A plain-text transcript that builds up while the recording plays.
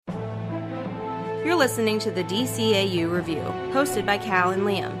You're listening to the DCAU Review, hosted by Cal and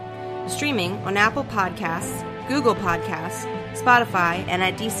Liam. Streaming on Apple Podcasts, Google Podcasts, Spotify, and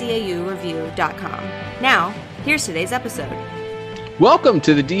at DCAUreview.com. Now, here's today's episode. Welcome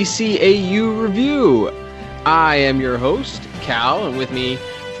to the DCAU Review. I am your host, Cal, and with me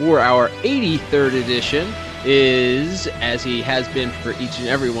for our 83rd edition is, as he has been for each and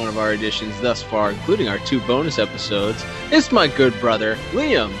every one of our editions thus far, including our 2 bonus episodes, it's my good brother,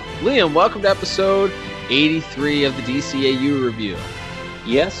 Liam. Liam, welcome to episode 83 of the DCAU Review.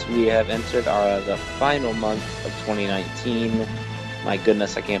 Yes, we have entered the final month of 2019. My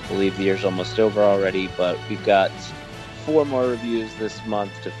goodness, I can't believe the year's almost over already, but we've got 4 more reviews this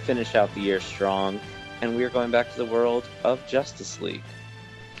month to finish out the year strong, and we are going back to the world of Justice League.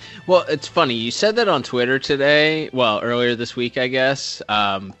 Well, it's funny. You said that on Twitter today, earlier this week, I guess,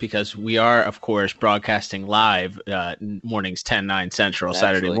 because we are, of course, broadcasting live mornings 10-9 Central,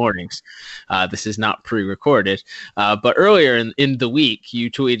 Saturday mornings. This is not pre-recorded. But earlier in the week, you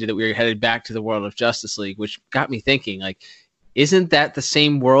tweeted that we were headed back to the world of Justice League, which got me thinking, like, isn't that the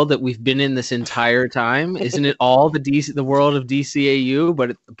same world that we've been in this entire time? Isn't it all the world of DCAU?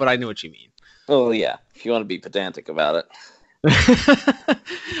 But I know what you mean. Oh, yeah, if you want to be pedantic about it.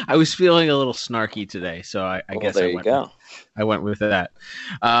 I was feeling a little snarky today, so I guess I went with that.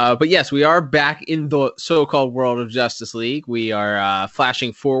 But yes, we are back in the so-called world of Justice League. We are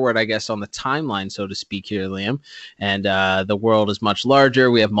flashing forward, I guess, on the timeline, so to speak here, Liam. And the world is much larger.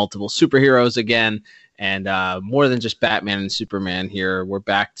 We have multiple superheroes again, and more than just Batman and Superman here. We're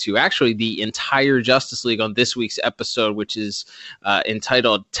back to actually the entire Justice League on this week's episode, which is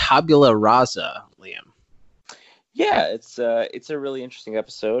entitled Tabula Rasa, Liam. Yeah, it's a really interesting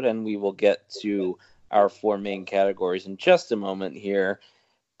episode, and we will get to our 4 main categories in just a moment here.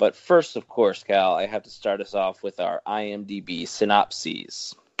 But first, of course, Cal, I have to start us off with our IMDb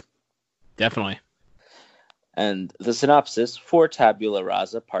synopses. Definitely. And the synopsis for Tabula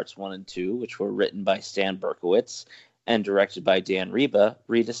Rasa, parts 1 and 2, which were written by Stan Berkowitz and directed by Dan Reba,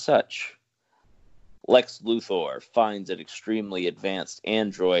 read as such. Lex Luthor finds an extremely advanced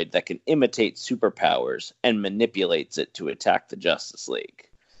android that can imitate superpowers and manipulates it to attack the Justice League.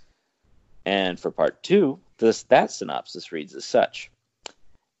 And for part 2, that synopsis reads as such.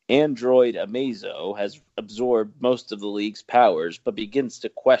 Android Amazo has absorbed most of the League's powers, but begins to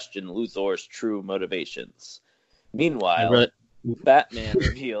question Luthor's true motivations. Meanwhile, Batman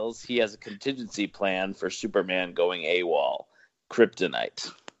reveals he has a contingency plan for Superman going AWOL.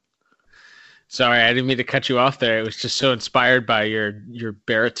 Kryptonite. Sorry, I didn't mean to cut you off there. It was just so inspired by your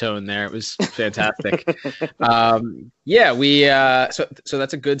baritone there. It was fantastic. So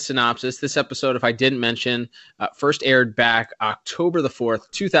that's a good synopsis. This episode, if I didn't mention, first aired back October the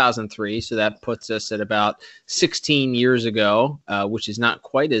 4th, 2003. So that puts us at about 16 years ago, which is not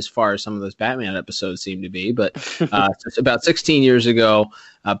quite as far as some of those Batman episodes seem to be, but it's about 16 years ago,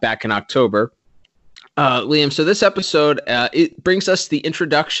 back in October. Liam, so this episode, it brings us the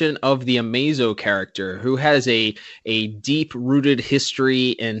introduction of the Amazo character, who has a deep-rooted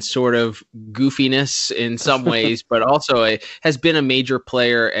history and sort of goofiness in some ways, but also has been a major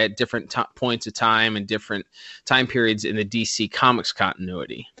player at different points of time and different time periods in the DC Comics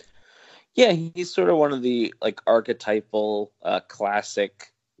continuity. Yeah, he's sort of one of the archetypal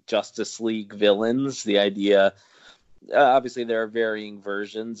classic Justice League villains. The idea... obviously, there are varying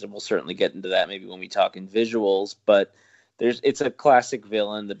versions, and we'll certainly get into that maybe when we talk in visuals, but it's a classic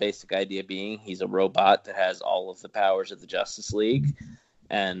villain, the basic idea being he's a robot that has all of the powers of the Justice League,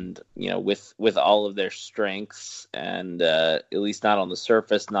 and, with all of their strengths, and at least not on the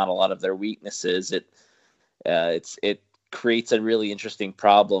surface, not a lot of their weaknesses, it creates a really interesting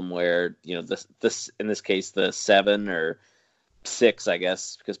problem where, this in this case, the 7 or 6, I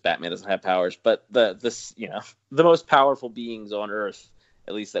guess, because Batman doesn't have powers, but the most powerful beings on Earth,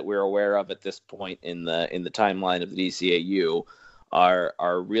 at least that we're aware of at this point in the timeline of the DCAU,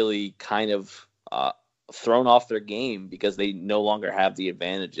 are really kind of thrown off their game because they no longer have the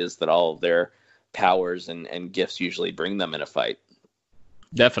advantages that all of their powers and gifts usually bring them in a fight.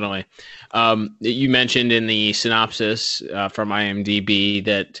 Definitely. You mentioned in the synopsis from IMDb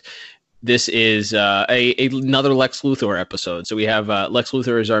that this is another Lex Luthor episode. So we have Lex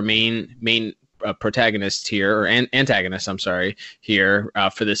Luthor is our main protagonist here, or antagonist, I'm sorry, here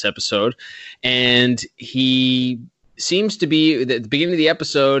for this episode. And he seems to be, at the beginning of the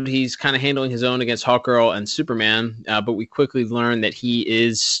episode, he's kind of handling his own against Hawkgirl and Superman, but we quickly learn that he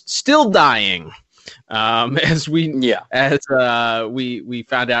is still dying. As we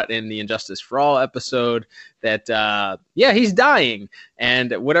found out in the Injustice for All episode that he's dying,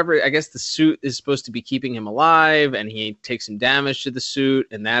 and whatever, I guess the suit is supposed to be keeping him alive, and he takes some damage to the suit,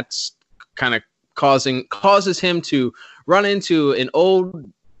 and that's kind of causes him to run into an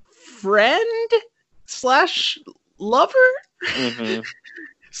old friend slash lover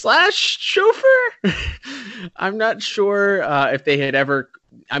slash chauffeur. I'm not sure if they had ever.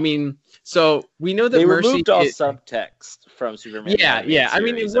 I mean, so we know that they Mercy removed all subtext from Superman. Yeah. I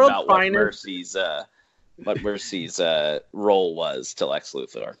mean, in about what Mercy's role was to Lex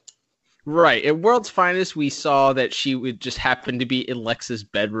Luthor. Right. At World's Finest, we saw that she would just happen to be in Lex's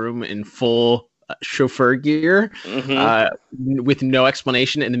bedroom in full chauffeur gear with no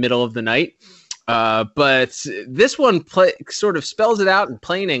explanation in the middle of the night. But this one sort of spells it out in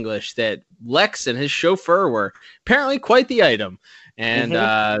plain English that Lex and his chauffeur were apparently quite the item.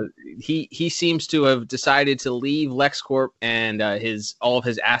 And he seems to have decided to leave LexCorp and all of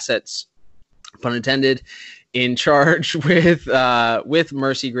his assets, pun intended, in charge with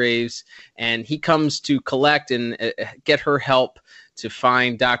Mercy Graves, and he comes to collect and get her help to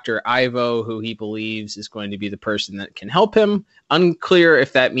find Dr. Ivo, who he believes is going to be the person that can help him. Unclear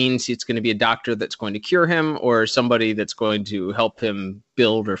if that means it's going to be a doctor that's going to cure him or somebody that's going to help him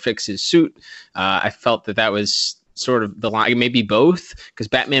build or fix his suit. I felt that was sort of the line, maybe both, because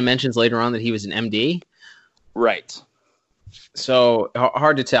Batman mentions later on that he was an MD. Right. So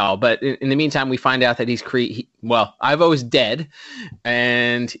hard to tell, but in the meantime, we find out that Ivo is dead,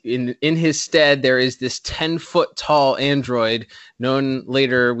 and in his stead, there is this 10-foot tall android known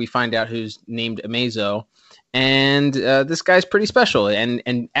later. We find out who's named Amazo, and this guy's pretty special.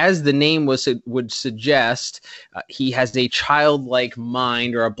 And as the name would suggest, he has a childlike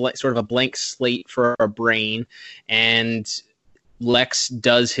mind or sort of a blank slate for a brain, and Lex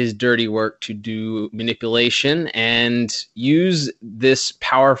does his dirty work to do manipulation and use this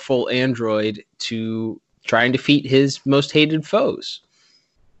powerful android to try and defeat his most hated foes.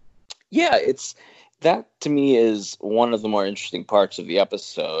 Yeah, that to me is one of the more interesting parts of the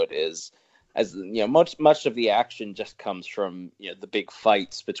episode. Is, as you know, much of the action just comes from the big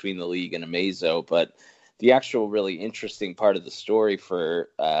fights between the League and Amazo, but the actual really interesting part of the story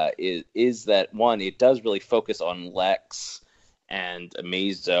is that one, it does really focus on Lex and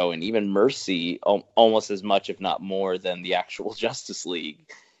Amazo and even Mercy almost as much, if not more, than the actual Justice League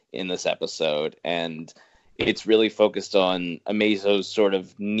in this episode. And it's really focused on Amazo's sort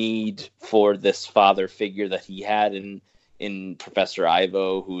of need for this father figure that he had in Professor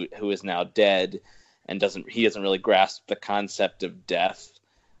Ivo, who is now dead and doesn't really grasp the concept of death.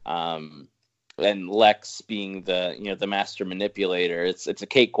 And Lex being the master manipulator, it's a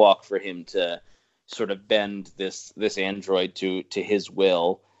cakewalk for him to sort of bend this android to his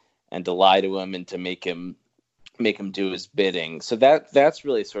will and to lie to him and to make him do his bidding. So that's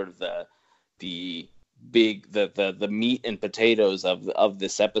really sort of the meat and potatoes of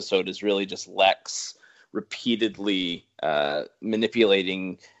this episode is really just Lex repeatedly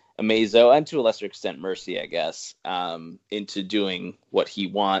manipulating Amazo, and to a lesser extent Mercy, I guess, into doing what he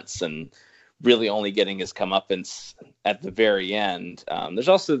wants, and really only getting his comeuppance at the very end. There's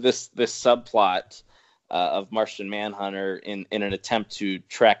also this subplot of Martian Manhunter in an attempt to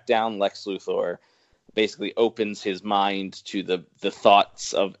track down Lex Luthor, basically opens his mind to the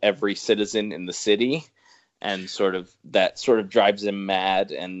thoughts of every citizen in the city, and sort of drives him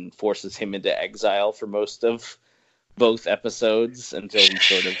mad and forces him into exile for most of both episodes until he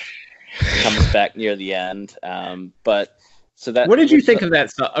sort of comes back near the end. What did you think of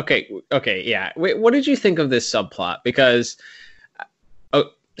that? Okay, yeah. What did you think of this subplot? Because,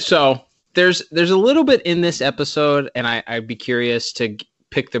 so there's a little bit in this episode, and I'd be curious to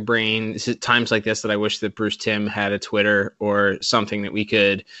pick the brain. This is times like this that I wish that Bruce Timm had a Twitter or something that we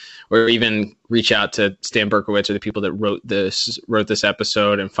could, or even reach out to Stan Berkowitz or the people that wrote this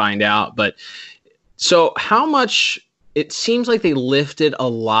episode and find out. But so how much? It seems like they lifted a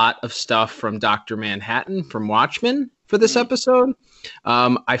lot of stuff from Dr. Manhattan from Watchmen for this episode.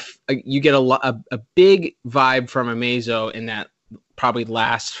 You get a big vibe from Amazo in that probably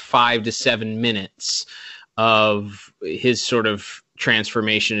last 5 to 7 minutes of his sort of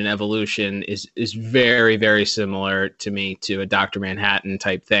transformation and evolution is very, very similar to me to a Dr. Manhattan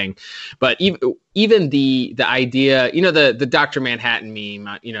type thing. But even the idea, the Dr. Manhattan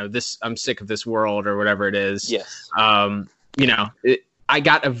meme, I'm sick of this world or whatever it is. Yes. I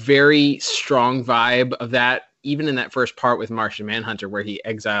got a very strong vibe of that, even in that first part with Martian Manhunter, where he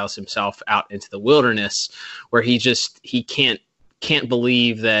exiles himself out into the wilderness, where he can't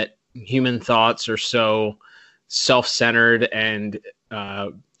believe that human thoughts are so self-centered and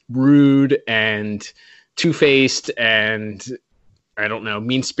rude and two-faced and I don't know,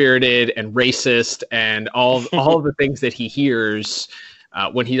 mean-spirited and racist and all of the things that he hears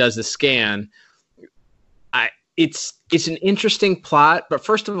when he does the scan. it's an interesting plot, but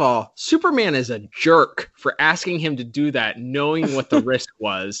first of all, Superman is a jerk for asking him to do that, knowing what the risk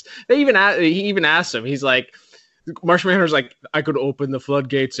was. He even asked him. He's like, Martian Manhunter's like, I could open the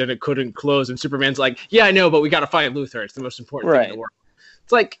floodgates and it couldn't close, and Superman's like, yeah, I know, but we got to find Luthor. It's the most important thing in the world.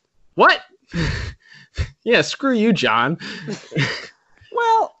 It's like, what? Yeah, screw you, John.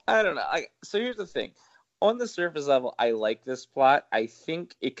 Well, I don't know. So here's the thing. On the surface level, I like this plot. I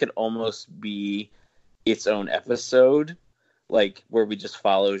think it could almost be its own episode, like where we just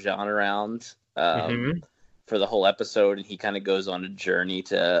follow Jean around for the whole episode, and he kind of goes on a journey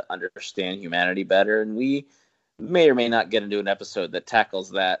to understand humanity better. And we may or may not get into an episode that tackles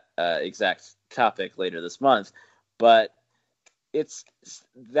that exact topic later this month, but it's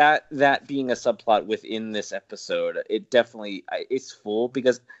that being a subplot within this episode, it definitely it's full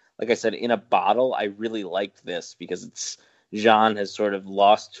because, like I said, in a bottle, I really liked this because Jean has sort of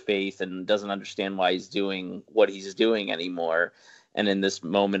lost faith and doesn't understand why he's doing what he's doing anymore. And in this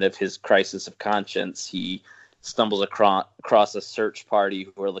moment of his crisis of conscience, he stumbles across a search party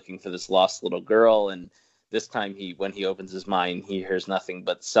who are looking for this lost little girl. And this time, when he opens his mind, he hears nothing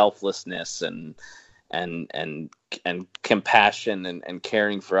but selflessness and compassion and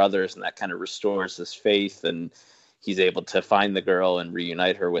caring for others, and that kind of restores his faith, and he's able to find the girl and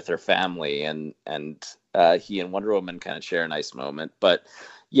reunite her with her family, and he and Wonder Woman kind of share a nice moment. But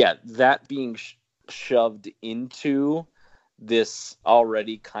yeah, that being shoved into this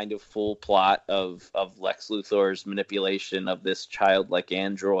already kind of full plot of Lex Luthor's manipulation of this childlike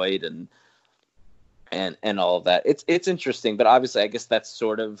android and all of that, it's interesting. But obviously, I guess that's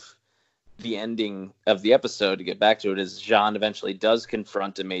sort of the ending of the episode. To get back to it, is Jean eventually does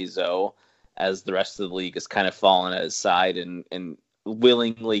confront Amazo as the rest of the League has kind of fallen at his side, and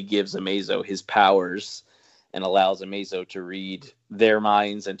willingly gives Amazo his powers and allows Amazo to read their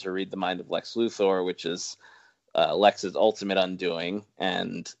minds and to read the mind of Lex Luthor, which is Lex's ultimate undoing.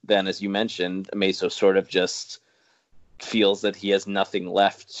 And then, as you mentioned, Amazo sort of just feels that he has nothing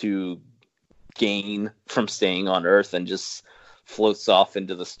left to gain from staying on Earth and just floats off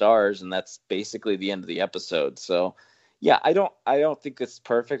into the stars, and that's basically the end of the episode. So yeah, I don't think it's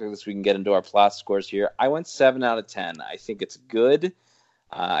perfect. I guess we can get into our plot scores here. I went 7 out of 10. I think it's good.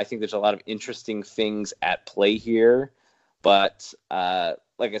 I think there's a lot of interesting things at play here, but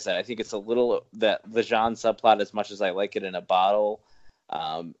like I said, I think it's a little that the Jean subplot, as much as I like it in a bottle,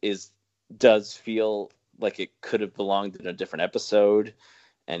 does feel like it could have belonged in a different episode,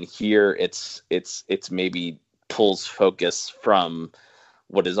 and here it's maybe pulls focus from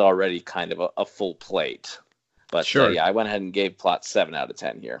what is already kind of a full plate. But sure. Yeah, I went ahead and gave plot 7 out of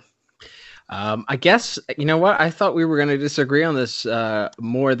 10 here. I guess, you know what? I thought we were going to disagree on this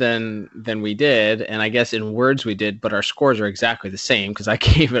more than we did. And I guess in words we did, but our scores are exactly the same because I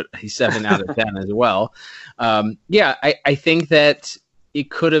gave it a 7 out of 10 as well. Yeah, I think that it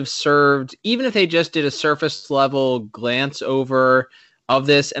could have served, even if they just did a surface level glance over of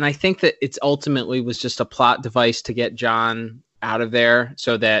this. And I think that it's ultimately was just a plot device to get John out of there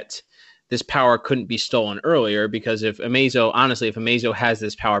so that this power couldn't be stolen earlier, because if Amazo has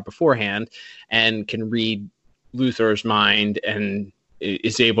this power beforehand and can read Luthor's mind and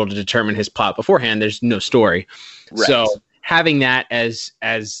is able to determine his plot beforehand, there's no story. Right. So having that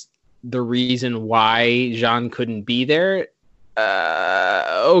as the reason why Jean couldn't be there,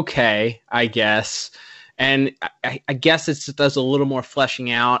 okay, I guess. And I guess it does a little more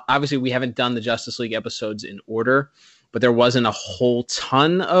fleshing out. Obviously, we haven't done the Justice League episodes in order, but there wasn't a whole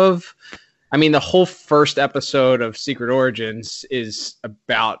ton of... I mean, the whole first episode of Secret Origins is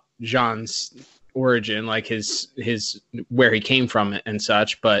about Jean's origin, like his where he came from and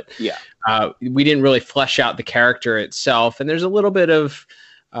such. But yeah, we didn't really flesh out the character itself. And there's a little bit of...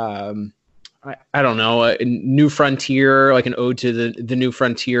 I don't know, a New Frontier, like an ode to the New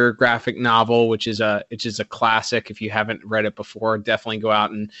Frontier graphic novel, which is a classic. If you haven't read it before, definitely go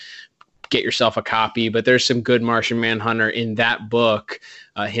out and get yourself a copy. But there's some good Martian Manhunter in that book,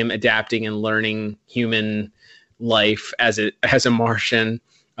 him adapting and learning human life as a Martian.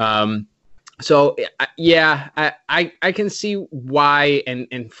 So yeah, I can see why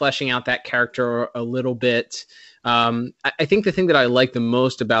and fleshing out that character a little bit. I think the thing that I liked the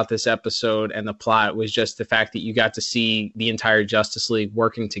most about this episode and the plot was just the fact that you got to see the entire Justice League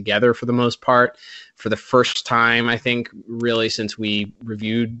working together for the most part for the first time, I think, really since we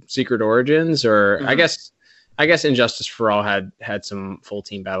reviewed Secret Origins, or I guess Injustice for All had some full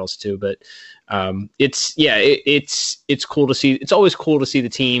team battles too, but it's cool to see. It's always cool to see the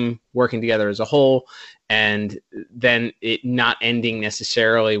team working together as a whole, and then it not ending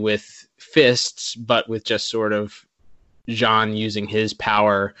necessarily with fists, but with just sort of Jean using his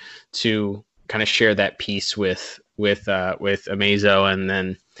power to kind of share that piece with Amazo, and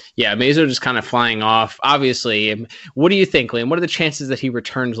then Amazo just kind of flying off. Obviously, what do you think, Liam? What are the chances that he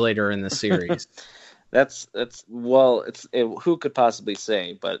returns later in the series? Who could possibly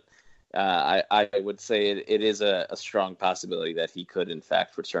say? But I would say it is a strong possibility that he could in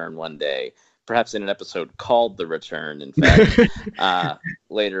fact return one day, perhaps in an episode called The Return, in fact,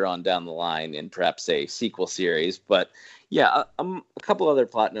 later on down the line in perhaps a sequel series. But a couple other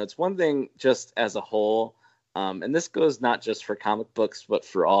plot notes. One thing, just as a whole, and this goes not just for comic books, but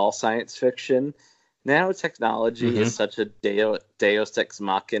for all science fiction, nanotechnology is such a deus ex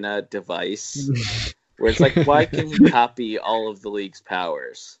machina device, where it's like, why can he copy all of the League's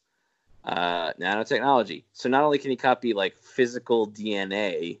powers? Nanotechnology. So not only can he copy like physical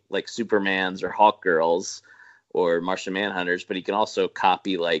DNA, like Superman's or Hawkgirl's or Martian Manhunters, but he can also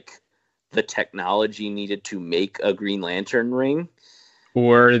copy like the technology needed to make a Green Lantern ring,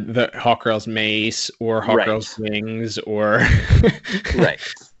 or the Hawkgirl's mace, or Hawkgirl's wings, or right.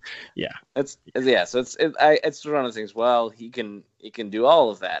 Yeah, So it's one of the things. Well, he can do all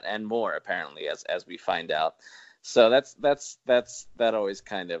of that and more, apparently, as we find out. So that always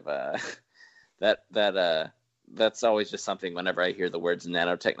kind of that's always just something. Whenever I hear the words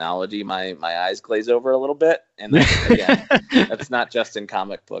nanotechnology, my eyes glaze over a little bit. And again, that's not just in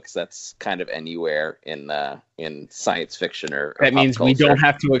comic books. That's kind of anywhere in science fiction or that means pop we culture. don't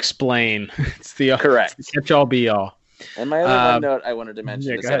have to explain. It's the correct catch-all be-all. And my other one note I wanted to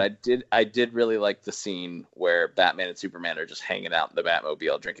mention is that I did really like the scene where Batman and Superman are just hanging out in the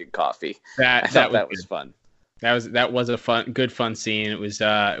Batmobile drinking coffee. I thought that was fun. That was a good fun scene. It was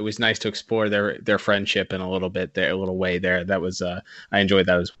nice to explore their friendship in a little way there. That was I enjoyed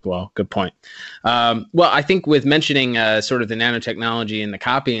that as well. Good point. Well, I think with mentioning sort of the nanotechnology and the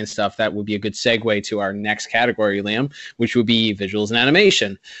copying and stuff, that would be a good segue to our next category, Liam, which would be visuals and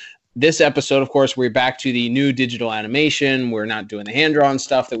animation. This episode, of course, we're back to the new digital animation. We're not doing the hand-drawn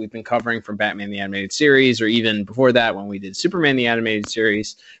stuff that we've been covering from Batman the Animated Series, or even before that when we did Superman the Animated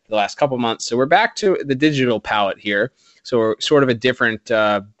Series for the last couple months. So we're back to the digital palette here. So we're sort of a different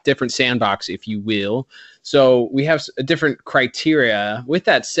sandbox, if you will. So we have a different criteria. With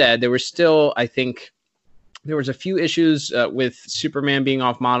that said, there was still, I think, there was a few issues with Superman being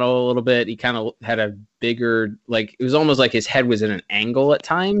off model a little bit. He kind of had a bigger, like, it was almost like his head was in an angle at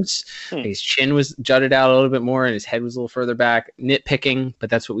times. His chin was jutted out a little bit more and his head was a little further back. Nitpicking, but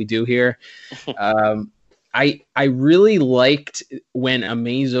that's what we do here. I really liked when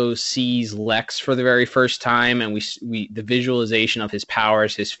Amazo sees Lex for the very first time, and we the visualization of his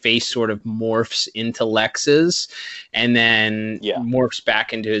powers, his face sort of morphs into Lex's, and then morphs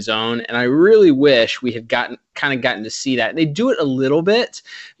back into his own. And I really wish we had gotten to see that. And they do it a little bit,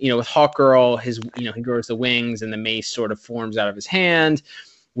 with Hawkgirl. He grows the wings, and the mace sort of forms out of his hand.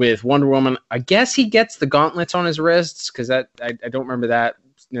 With Wonder Woman, I guess he gets the gauntlets on his wrists, because I don't remember that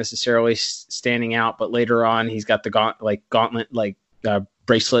necessarily standing out, but later on he's got the gauntlet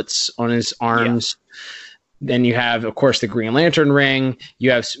bracelets on his arms. Then you have, of course, the Green Lantern ring.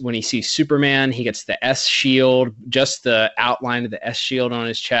 You have, when he sees Superman, he gets the S shield, just the outline of the S shield on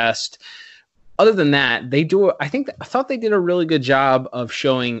his chest. Other than that, I thought they did a really good job of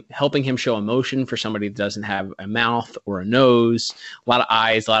helping him show emotion for somebody that doesn't have a mouth or a nose. A lot of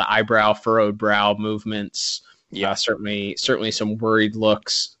eyes, a lot of eyebrow, furrowed brow movements. Certainly some worried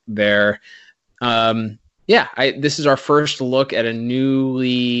looks there. This is our first look at a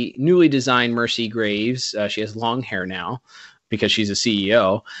newly designed Mercy Graves. She has long hair now because she's a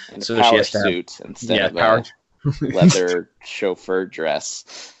CEO, and so she has to suit instead of a leather chauffeur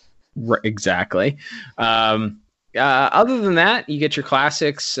dress. Right, exactly. Other than that, you get your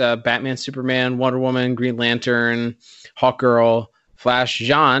classics: Batman, Superman, Wonder Woman, Green Lantern, Hawkgirl, Flash.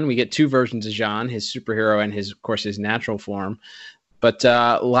 Jean, we get two versions of Jean, his superhero and his natural form. But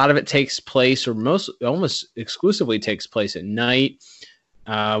a lot of it takes place, or almost exclusively takes place at night.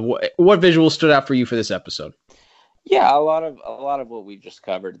 What visual stood out for you for this episode? Yeah, a lot of what we just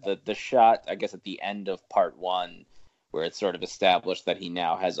covered. The shot, I guess, at the end of part one, where it's sort of established that he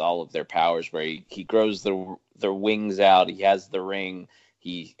now has all of their powers, where he grows their wings out, he has the ring,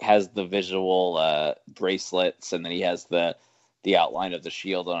 he has the visual bracelets, and then he has the outline of the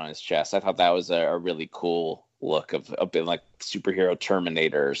shield on his chest. I thought that was a really cool look of a bit like superhero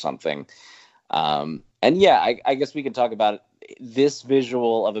Terminator or something. I guess we can talk about this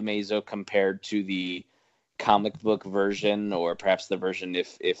visual of Amazo compared to the comic book version, or perhaps the version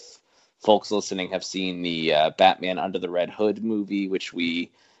if folks listening have seen the Batman Under the Red Hood movie, which we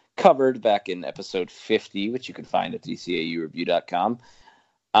covered back in episode 50, which you can find at dcaureview.com.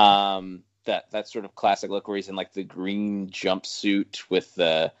 That sort of classic look where he's in like the green jumpsuit with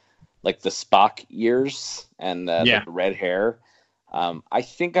the like the Spock ears and the red hair. I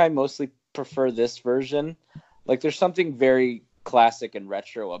think I mostly prefer this version. Like, there's something very classic and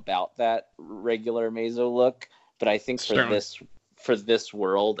retro about that regular Amazo look, but I think for this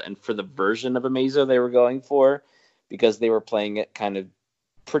world and for the version of Amazo they were going for, because they were playing it kind of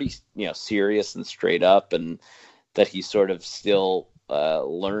pretty, serious and straight up, and that he's sort of still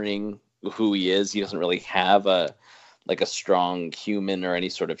learning who he is. He doesn't really have a strong human or any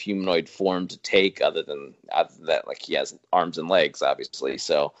sort of humanoid form to take, other than that, like, he has arms and legs, obviously.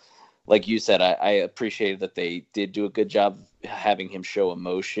 So, like you said, I appreciated that they did do a good job having him show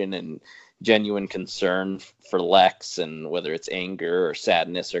emotion and genuine concern for Lex, and whether it's anger or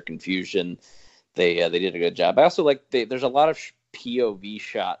sadness or confusion, they did a good job. I also like there's a lot of POV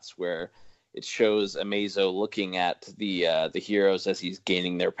shots where it shows Amazo looking at the heroes as he's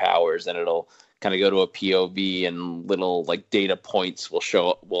gaining their powers, and it'll kind of go to a POV, and little like data points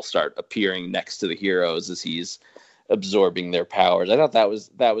will start appearing next to the heroes as he's absorbing their powers. I thought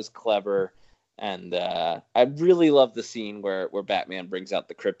that was clever, and I really love the scene where Batman brings out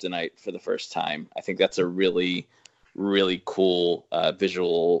the kryptonite for the first time. I think that's a really, really cool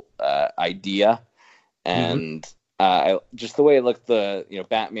visual idea, and just the way it looked,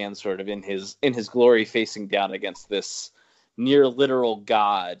 Batman sort of in his glory, facing down against this near literal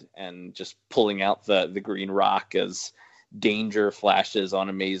god, and just pulling out the green rock as danger flashes on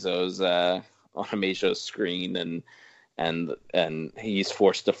Amazo's screen, and he's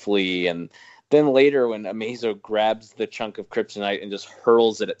forced to flee. And then later, when Amazo grabs the chunk of kryptonite and just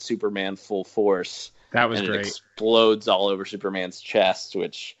hurls it at Superman full force, that was great. It explodes all over Superman's chest,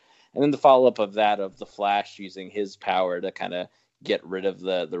 and then the follow-up of that, of the Flash using his power to kind of get rid of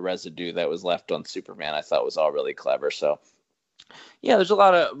the residue that was left on Superman, I thought was all really clever. So, yeah, there's a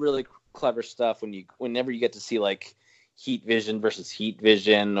lot of really clever stuff whenever you get to see like Heat Vision versus Heat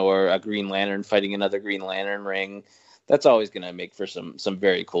Vision, or a Green Lantern fighting another Green Lantern ring. That's always going to make for some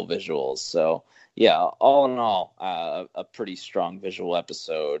very cool visuals. So, yeah, all in all, a pretty strong visual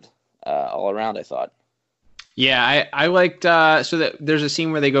episode all around, I thought. Yeah, I liked so that there's a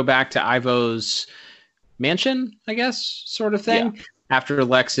scene where they go back to Ivo's mansion, I guess, sort of thing, after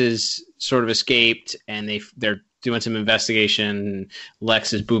Lex is sort of escaped, and they're doing some investigation.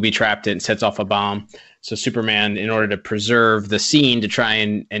 Lex is booby-trapped it and sets off a bomb. So Superman, in order to preserve the scene, to try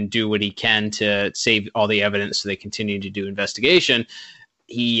and do what he can to save all the evidence so they continue to do investigation,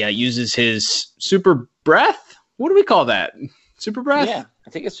 he uses his super breath. What do we call that? Super breath? Yeah, I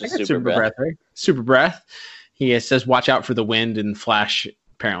think it's just super breath. Right? Super breath. He says, watch out for the wind, and Flash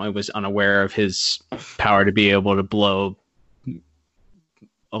apparently was unaware of his power to be able to blow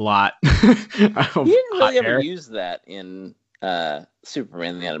a lot. He didn't really ever use that in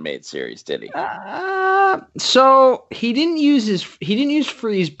Superman the Animated Series, did he? So he didn't use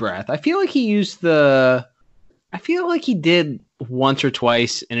freeze breath. I feel like he did once or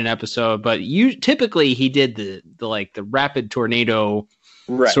twice in an episode, but typically he did the rapid tornado,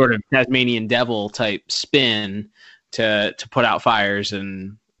 right, sort of Tasmanian devil type spin to put out fires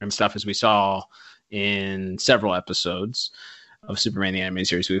and stuff, as we saw in several episodes of Superman the Animated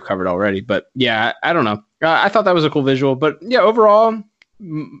Series we've covered already. But yeah, I don't know. I thought that was a cool visual. But yeah, overall,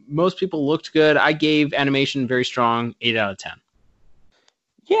 most people looked good. I gave animation very strong, 8 out of 10.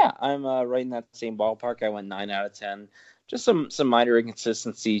 Yeah, I'm right in that same ballpark. I went 9 out of 10. Just some minor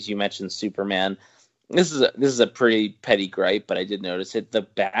inconsistencies. You mentioned Superman. This is a pretty petty gripe, but I did notice it. The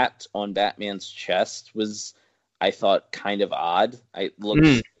bat on Batman's chest was, I thought, kind of odd. It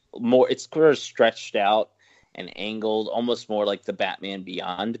looks more, it's sort of stretched out and angled, almost more like the Batman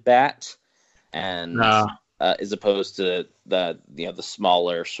Beyond bat, and as opposed to the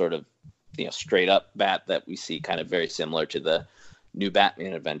smaller sort of straight up bat that we see, kind of very similar to the new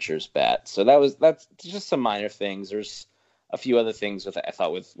Batman Adventures bat. So that's just some minor things. There's a few other things I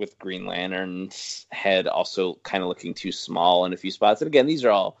thought with Green Lantern's head also kind of looking too small in a few spots. And again, these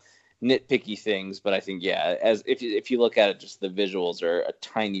are all nitpicky things, but I think, yeah, as if you look at it, just the visuals are a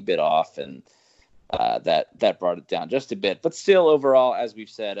tiny bit off, and that brought it down just a bit. But still, overall, as we've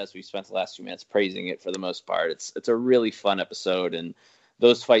said, as we spent the last few minutes praising it for the most part, it's a really fun episode, and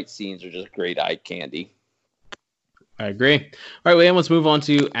those fight scenes are just great eye candy. I agree. All right, William, let's move on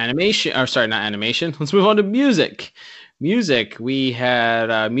to animation. Or sorry, not animation. Let's move on to music. We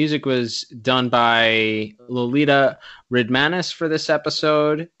had music was done by Lolita Ridmanis for this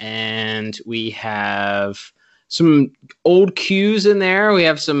episode, and we have some old cues in there. We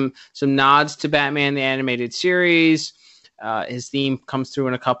have some nods to Batman the Animated Series. His theme comes through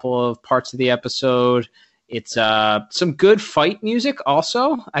in a couple of parts of the episode. It's some good fight music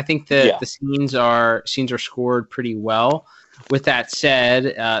also. I think that the scenes are scored pretty well. with that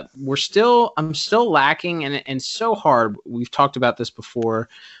said, I'm still lacking, and so hard. We've talked about this before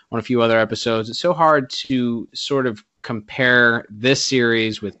on a few other episodes. It's so hard to sort of compare this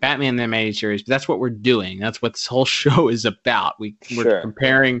series with Batman the Animated Series, but that's what we're doing. That's what this whole show is about. We're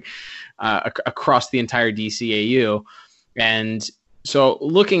comparing across the entire DCAU, and so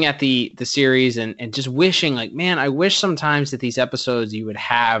looking at the series and just wishing, like, man, I wish sometimes that these episodes you would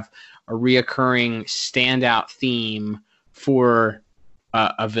have a reoccurring standout theme for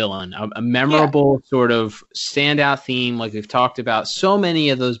a villain, a memorable sort of standout theme. Like we've talked about, so many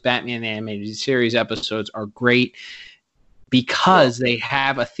of those Batman animated series episodes are great because they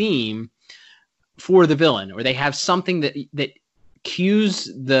have a theme for the villain, or they have something that cues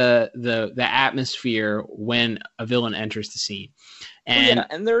the atmosphere when a villain enters the scene.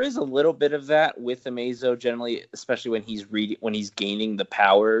 And there is a little bit of that with Amazo generally, especially when he's gaining the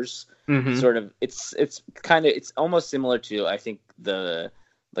powers. Mm-hmm. Sort of, it's almost similar to, I think, the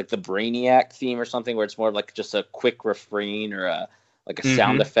Brainiac theme or something, where it's more like just a quick refrain or a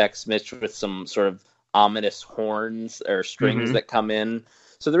sound effects mixed with some sort of ominous horns or strings that come in.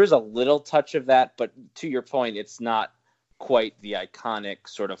 So there is a little touch of that, but to your point, it's not quite the iconic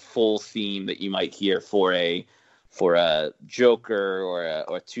sort of full theme that you might hear for a Joker or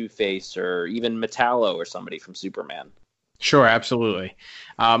a Two-Face or even Metallo or somebody from Superman. Sure, absolutely.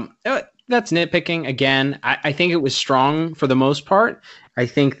 That's nitpicking. Again, I think it was strong for the most part. I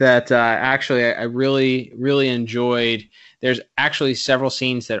think that actually I really, really enjoyed. There's actually several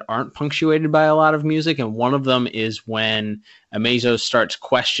scenes that aren't punctuated by a lot of music, and one of them is when Amazo starts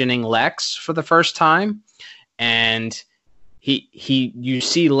questioning Lex for the first time, and you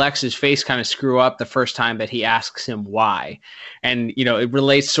see Lex's face kind of screw up the first time that he asks him why. And, it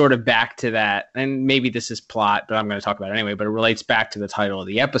relates sort of back to that. And maybe this is plot, but I'm going to talk about it anyway, but it relates back to the title of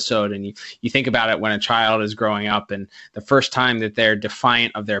the episode. And you think about it when a child is growing up and the first time that they're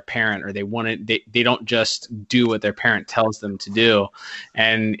defiant of their parent, or they don't just do what their parent tells them to do.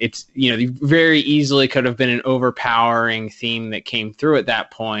 And it's, very easily could have been an overpowering theme that came through at that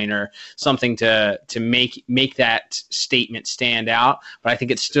point, or something to make that statement stand out. But I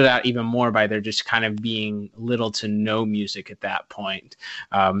think it stood out even more by there just kind of being little to no music at that point.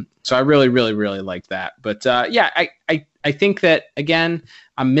 So I really, really, really liked that. But I think that, again,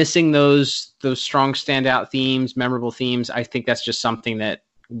 I'm missing those strong standout themes, memorable themes. I think that's just something that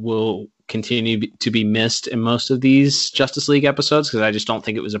will continue to be missed in most of these Justice League episodes, because I just don't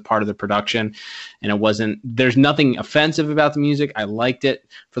think it was a part of the production, and there's nothing offensive about the music. I liked it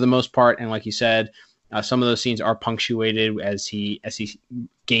for the most part. And like you said, some of those scenes are punctuated as he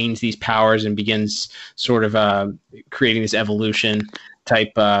gains these powers and begins sort of creating this evolution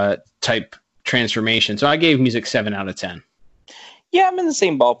type transformation. So I gave music 7 out of 10. Yeah, I'm in the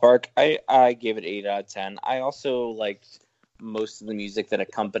same ballpark. I gave it 8 out of 10. I also liked most of the music that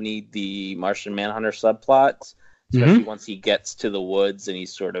accompanied the Martian Manhunter subplot, especially once he gets to the woods and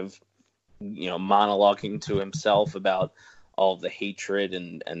he's sort of, monologuing to himself about all of the hatred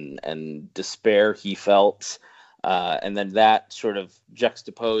and despair he felt. And then that sort of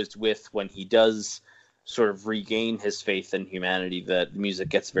juxtaposed with when he does sort of regain his faith in humanity, that the music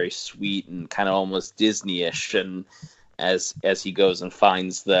gets very sweet and kind of almost Disney-ish. And as he goes and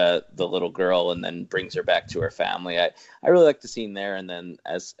finds the little girl and then brings her back to her family, I really like the scene there. And then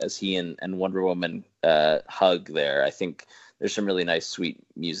as he and Wonder Woman hug there, I think there's some really nice, sweet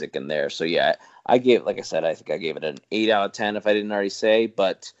music in there. So yeah, I think I gave it an 8 out of 10 if I didn't already say.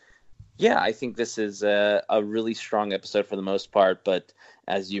 But yeah, I think this is a really strong episode for the most part. But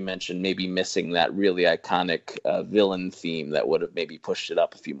as you mentioned, maybe missing that really iconic villain theme that would have maybe pushed it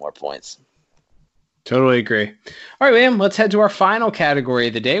up a few more points. Totally agree. All right, William, let's head to our final category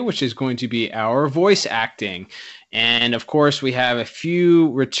of the day, which is going to be our voice acting. And of course, we have a few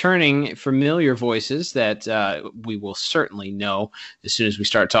returning familiar voices that we will certainly know as soon as we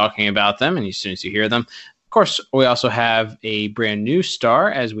start talking about them and as soon as you hear them. Of course, we also have a brand new star,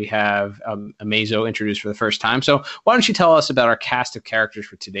 as we have Amazo introduced for the first time. So why don't you tell us about our cast of characters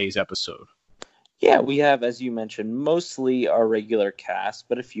for today's episode? Yeah, we have, as you mentioned, mostly our regular cast,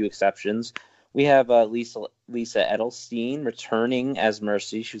 but a few exceptions. We have Lisa Edelstein returning as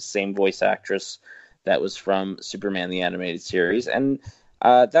Mercy. She's the same voice actress that was from Superman the Animated Series. And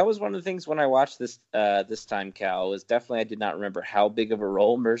that was one of the things when I watched this time, Cal, was definitely I did not remember how big of a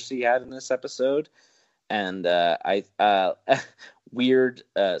role Mercy had in this episode. And weird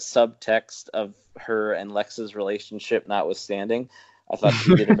subtext of her and Lex's relationship notwithstanding, I thought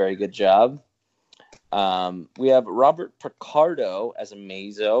she did a very good job. We have Robert Picardo as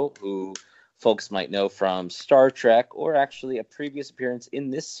Amazo, who folks might know from Star Trek, or actually a previous appearance in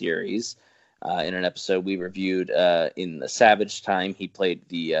this series in an episode we reviewed in the Savage time. He played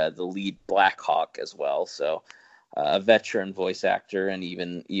the lead Blackhawk as well, so a veteran voice actor, and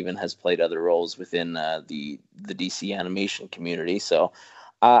even has played other roles within the DC animation community. So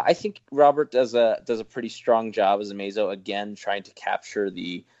I think Robert does a pretty strong job as Amazo, again trying to capture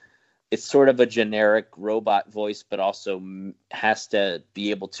it's sort of a generic robot voice, but also has to be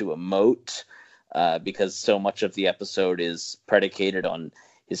able to emote because so much of the episode is predicated on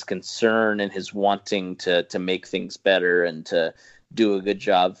his concern and his wanting to make things better and to do a good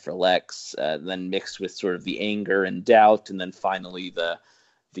job for Lex, then mixed with sort of the anger and doubt, and then finally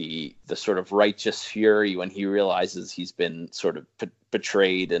the sort of righteous fury when he realizes he's been sort of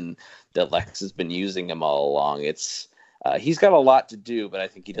betrayed and that Lex has been using him all along. He's got a lot to do, but I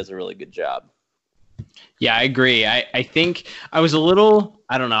think he does a really good job. Yeah, I agree. I think I was a little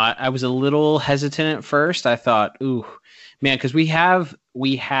hesitant at first. I thought, ooh, man, because we have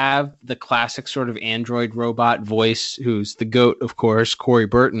the classic sort of android robot voice, who's the GOAT, of course, Corey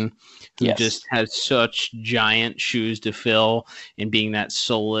Burton, who just has such giant shoes to fill in being that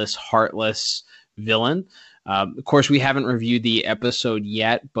soulless, heartless villain. Of course, we haven't reviewed the episode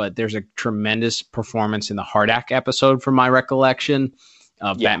yet, but there's a tremendous performance in the Hardak episode, from my recollection,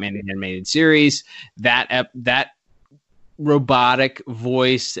 of Batman animated series. That robotic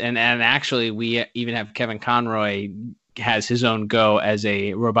voice, and actually, we even have Kevin Conroy has his own go as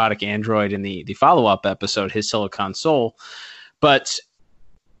a robotic android in the follow-up episode, his Silicon Soul. But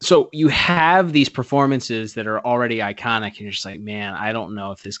so you have these performances that are already iconic, and you're just like, man, I don't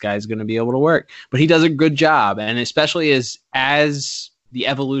know if this guy's going to be able to work, but he does a good job. And especially as the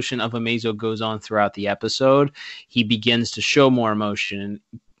evolution of Amazo goes on throughout the episode, he begins to show more emotion.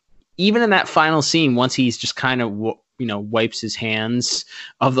 Even in that final scene, once he's just kind of, wipes his hands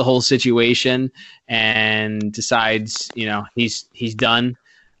of the whole situation and decides, he's done.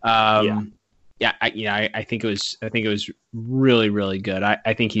 I think it was really, really good.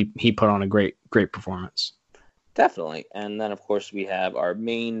 I think he put on a great performance. Definitely. And then, of course, we have our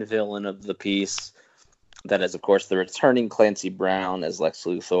main villain of the piece. That is, of course, the returning Clancy Brown as Lex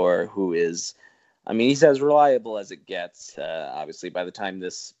Luthor, who is, he's as reliable as it gets. Obviously, by the time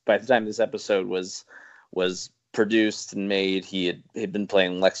this episode was produced and made, he had been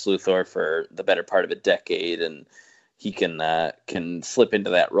playing Lex Luthor for the better part of a decade, and he can slip into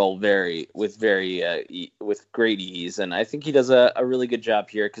that role with great ease. And I think he does a really good job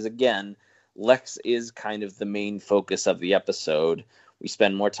here because, again, Lex is kind of the main focus of the episode. We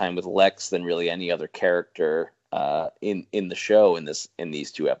spend more time with Lex than really any other character in the show in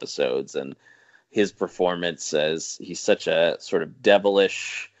these two episodes, and his performance as he's such a sort of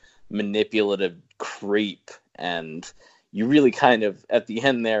devilish, manipulative creep, and you really kind of at the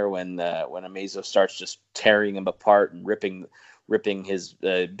end there when Amazo starts just tearing him apart and ripping his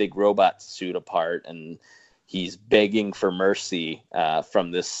big robot suit apart, and he's begging for mercy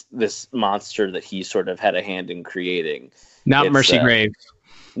from this monster that he sort of had a hand in creating. Not Mercy Graves.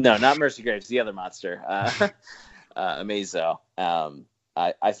 No, not Mercy Graves. The other monster, Amazo.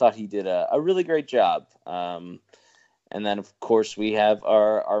 I thought he did a really great job. And then, of course, we have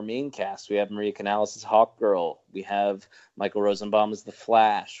our main cast. We have Maria Canales as Hawkgirl. We have Michael Rosenbaum as the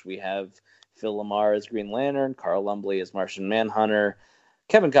Flash. We have Phil Lamar as Green Lantern. Carl Lumbly as Martian Manhunter.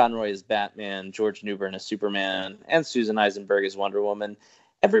 Kevin Conroy as Batman. George Newbern as Superman. And Susan Eisenberg as Wonder Woman.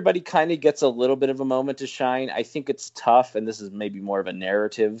 Everybody kind of gets a little bit of a moment to shine. I think it's tough, and this is maybe more of a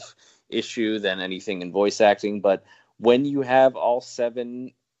narrative issue than anything in voice acting, but when you have all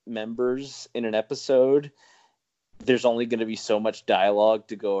 7 members in an episode, there's only going to be so much dialogue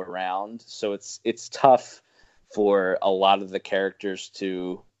to go around. So it's tough for a lot of the characters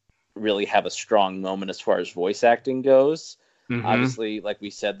to really have a strong moment as far as voice acting goes. Mm-hmm. Obviously, like we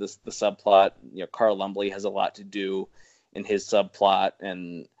said, the subplot, Carl Lumbly has a lot to do in his subplot,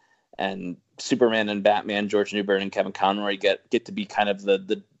 and Superman and Batman, George Newbern and Kevin Conroy get to be kind of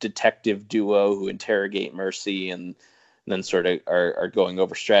the detective duo who interrogate Mercy and then sort of are going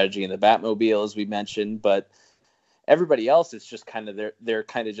over strategy in the Batmobile, as we mentioned. But everybody else is just kind of they're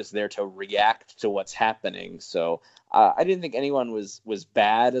kind of just there to react to what's happening. So I didn't think anyone was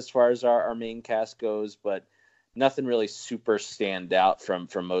bad as far as our main cast goes, but nothing really super stand out from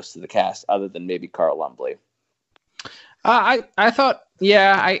most of the cast other than maybe Carl Lumbly. I thought,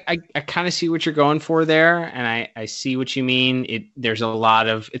 I kind of see what you're going for there, and I see what you mean. There's a lot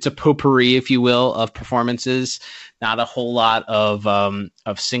of, it's a potpourri, if you will, of performances, not a whole lot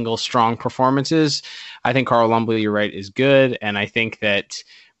of single strong performances. I think Carl Lumbly, you're right, is good, and I think that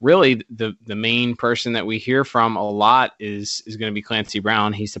really the main person that we hear from a lot is going to be Clancy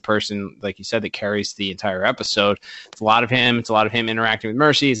Brown. He's the person, like you said, that carries the entire episode. It's a lot of him. It's a lot of him interacting with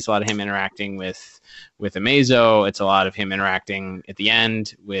Mercy. It's a lot of him interacting with Amazo. It's a lot of him interacting at the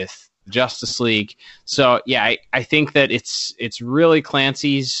end with Justice League. So yeah, I think that it's really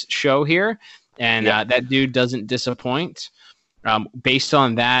Clancy's show here, and that dude doesn't disappoint. Based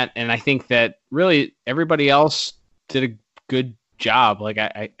on that, and I think that really everybody else did a good job. Like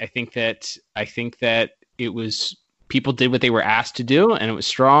I think that it was, people did what they were asked to do, and it was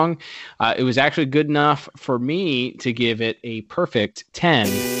strong. It was actually good enough for me to give it a perfect 10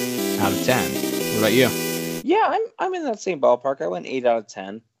 out of 10. What about you? Yeah, I'm in that same ballpark. I went 8 out of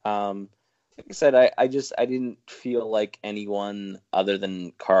 10. Like I said, I didn't feel like anyone other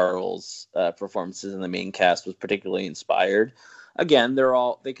than Carl's performances in the main cast was particularly inspired. Again,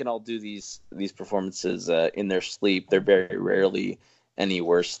 they can all do these performances in their sleep. They're very rarely any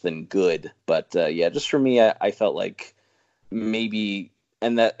worse than good. But just for me, I felt like maybe,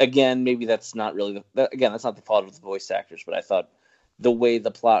 and that again, maybe that's not really that's not the fault of the voice actors. But I thought the way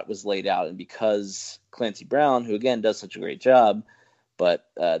the plot was laid out, and because Clancy Brown, who again does such a great job, but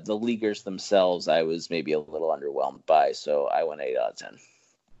the Leaguers themselves, I was maybe a little underwhelmed by. So I went 8 out of 10.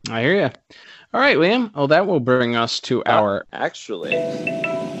 I hear you. All right, Liam. Well, that will bring us to our... Actually...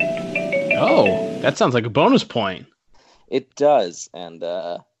 Oh, that sounds like a bonus point. It does, and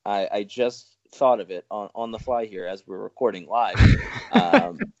I just thought of it on the fly here as we're recording live.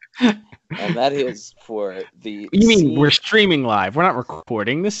 And that is for the... You mean we're streaming live? We're not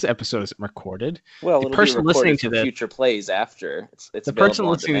recording. This episode isn't recorded. Well, the person listening to this, future plays after. It's the person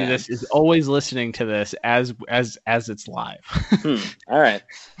listening to this is always listening to this as it's live. All right.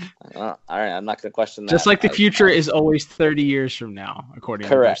 All right. I'm not going to question that. Just like the future is always 30 years from now, according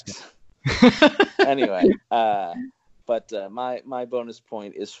correct. to Anyway, but my bonus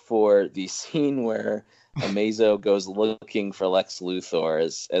point is for the scene where Amazo goes looking for Lex Luthor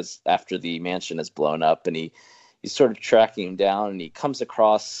as after the mansion is blown up, and he's sort of tracking him down, and he comes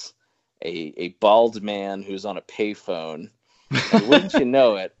across a bald man who's on a payphone. And wouldn't you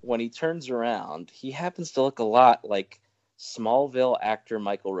know it, when he turns around, he happens to look a lot like Smallville actor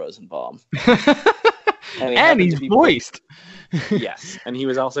Michael Rosenbaum. And he's voiced. Yes, and he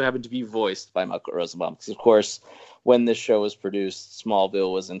was also happened to be voiced by Michael Rosenbaum, because of course, when this show was produced,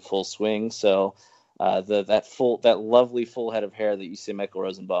 Smallville was in full swing. So that lovely full head of hair that you see Michael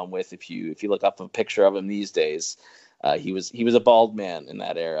Rosenbaum with, if you look up a picture of him these days, he was a bald man in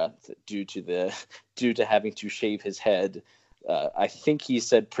that era due to having to shave his head. I think he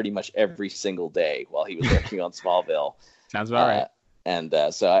said pretty much every single day while he was working on Smallville. Sounds about right. And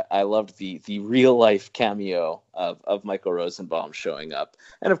so I loved the real life cameo of Michael Rosenbaum showing up,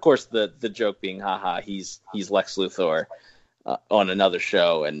 and of course the joke being, haha, he's Lex Luthor on another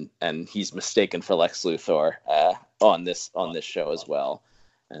show, and he's mistaken for Lex Luthor on this show as well,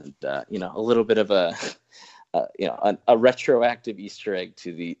 and a little bit of a retroactive Easter egg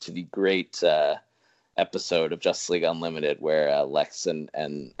to the great episode of Justice League Unlimited where Lex and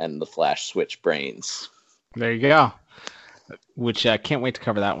the Flash switch brains. There you go. Which I can't wait to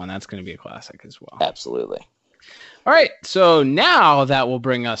cover that one. That's going to be a classic as well. Absolutely. All right, so now that will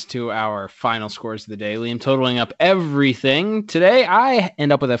bring us to our final scores of the day. Liam totaling up everything. Today, I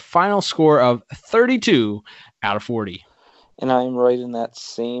end up with a final score of 32 out of 40. And I'm right in that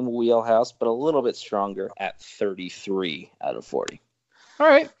same wheelhouse, but a little bit stronger at 33 out of 40. All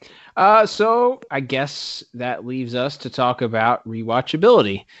right, so I guess that leaves us to talk about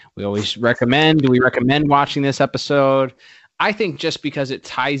rewatchability. We always recommend watching this episode. I think just because it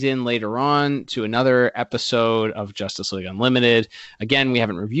ties in later on to another episode of Justice League Unlimited. Again, we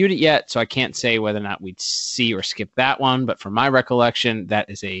haven't reviewed it yet, so I can't say whether or not we'd see or skip that one. But from my recollection, that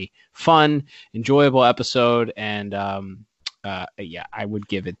is a fun, enjoyable episode, and I would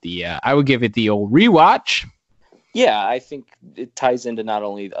give it the old rewatch. Yeah, I think it ties into not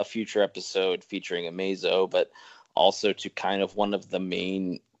only a future episode featuring Amazo, but also to kind of one of the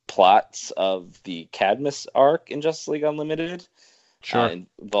main plots of the Cadmus arc in Justice League Unlimited, sure,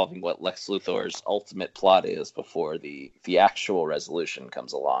 involving what Lex Luthor's ultimate plot is before the actual resolution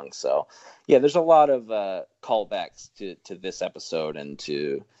comes along. So, yeah, there's a lot of callbacks to this episode and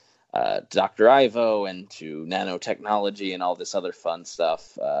to Dr. Ivo and to nanotechnology and all this other fun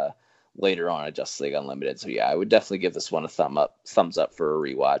stuff later on at Justice League Unlimited. So yeah, I would definitely give this one a thumbs up for a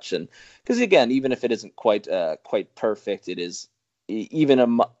rewatch. And because again, even if it isn't quite perfect, it is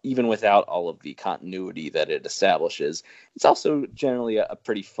even without all of the continuity that it establishes, it's also generally a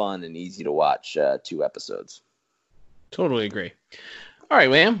pretty fun and easy to watch 2 episodes. Totally agree. All right,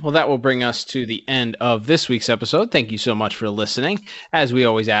 Liam. Well, that will bring us to the end of this week's episode. Thank you so much for listening. As we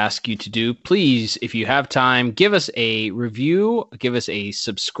always ask you to do, please, if you have time, give us a review, give us a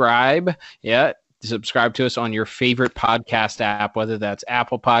subscribe. Yeah, subscribe to us on your favorite podcast app, whether that's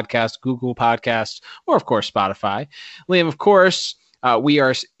Apple Podcasts, Google Podcasts, or, of course, Spotify. Liam, of course, we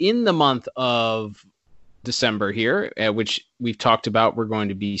are in the month of December here, which we've talked about. We're going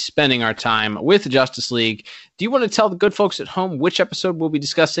to be spending our time with Justice League. Do you want to tell the good folks at home which episode we'll be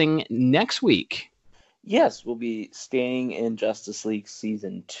discussing next week? Yes, we'll be staying in Justice League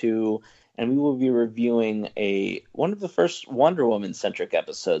Season 2, and we will be reviewing one of the first Wonder Woman-centric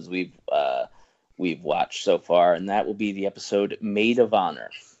episodes we've watched so far, and that will be the episode Maid of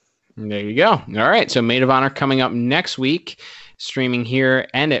Honor. There you go. All right, so Maid of Honor coming up next week, streaming here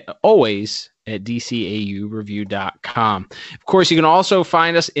and always at dcaureview.com. Of course, you can also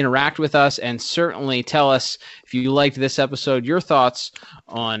find us, interact with us, and certainly tell us if you liked this episode, your thoughts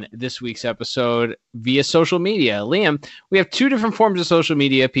on this week's episode via social media. Liam, we have 2 different forms of social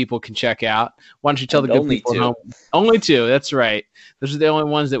media people can check out. Why don't you tell the good people? Only 2. That's right. Those are the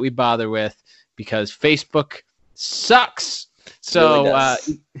only ones that we bother with because Facebook sucks. So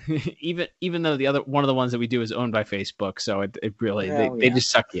even though the other one of the ones that we do is owned by Facebook, so it really they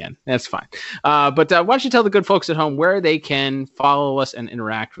just suck you in. That's fine. But why don't you tell the good folks at home where they can follow us and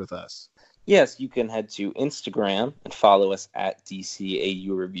interact with us? Yes, you can head to Instagram and follow us at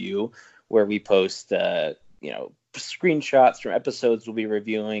DCAU Review, where we post screenshots from episodes we'll be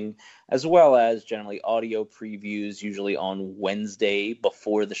reviewing, as well as generally audio previews, usually on Wednesday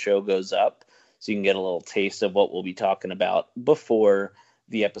before the show goes up. So you can get a little taste of what we'll be talking about before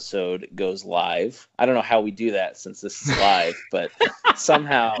the episode goes live. I don't know how we do that since this is live, but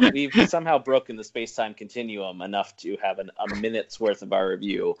we've broken the space-time continuum enough to have a minute's worth of our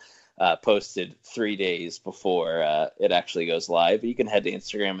review posted 3 days before it actually goes live. You can head to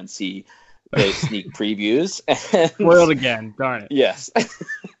Instagram and see those sneak previews. Spoiled again, darn it. Yes.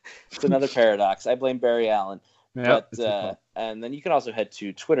 It's another paradox. I blame Barry Allen. Yep, and then you can also head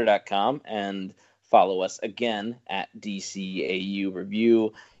to twitter.com and follow us again at DCAU Review.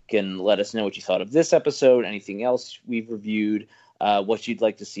 You can let us know what you thought of this episode, anything else we've reviewed, what you'd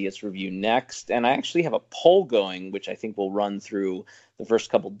like to see us review next. And I actually have a poll going, which I think will run through the first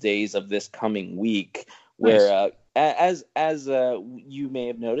couple days of this coming week, where as you may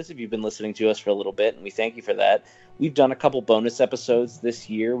have noticed if you've been listening to us for a little bit, and we thank you for that, we've done a couple bonus episodes this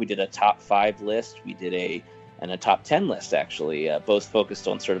year. We did a top 5 list. We did a top 10 list, actually, both focused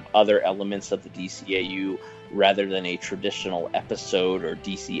on sort of other elements of the DCAU rather than a traditional episode or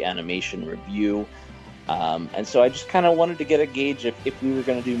DC animation review. And so I just kind of wanted to get a gauge if we were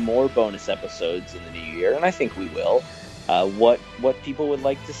going to do more bonus episodes in the new year, and I think we will, what people would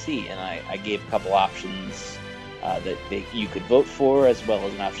like to see. And I gave a couple options that you could vote for, as well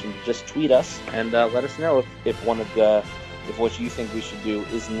as an option to just tweet us and let us know if one of the if what you think we should do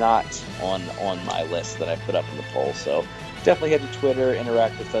is not on my list that I put up in the poll. So definitely head to Twitter,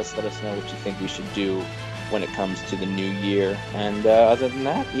 interact with us, let us know what you think we should do when it comes to the new year. And other than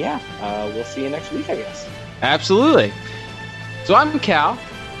that, we'll see you next week, I guess. Absolutely. So I'm Cal.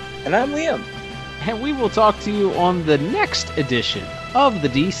 And I'm Liam. And we will talk to you on the next edition of the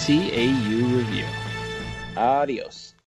DCAU Review. Adios.